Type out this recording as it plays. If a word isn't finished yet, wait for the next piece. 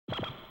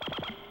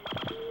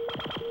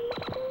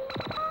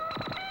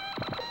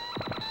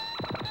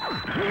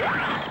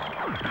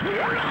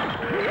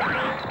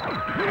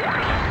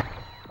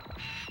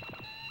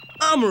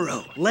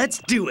Amuro, let's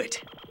do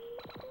it!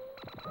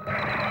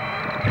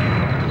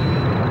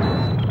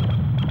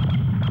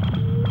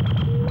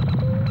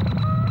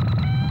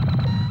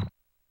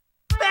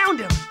 Found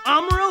him!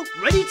 Amuro,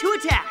 ready to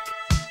attack!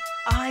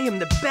 I am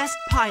the best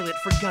pilot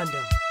for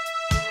Gundam.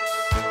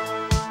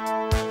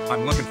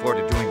 I'm looking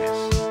forward to doing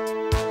this.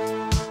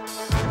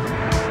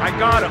 I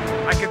got him!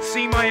 I can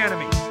see my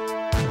enemy!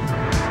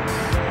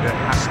 There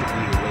has to be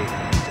a way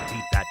for me to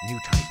beat that new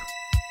type.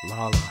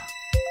 Lala,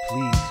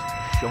 please,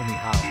 show me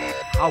how.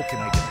 How can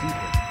I defeat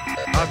him?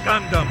 A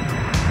Gundam!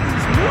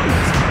 These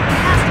moves! It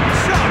has to be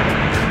sharp!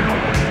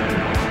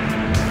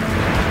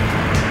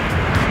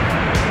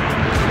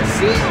 The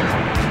shield!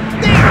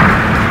 There!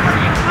 Are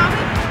you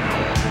coming?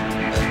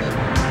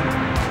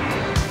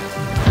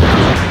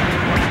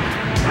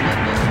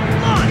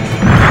 Launch!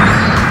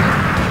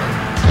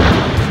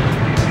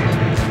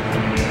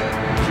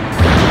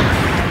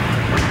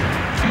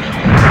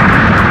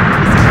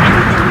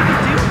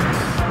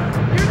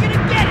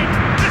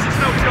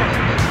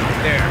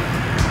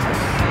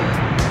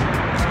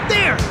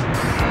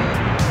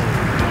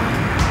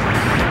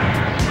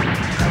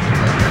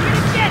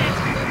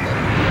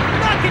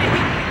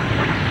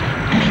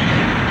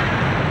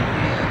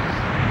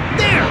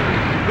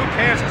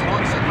 As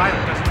long as the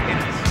pilot doesn't hit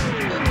us.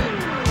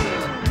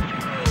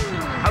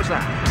 How's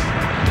that?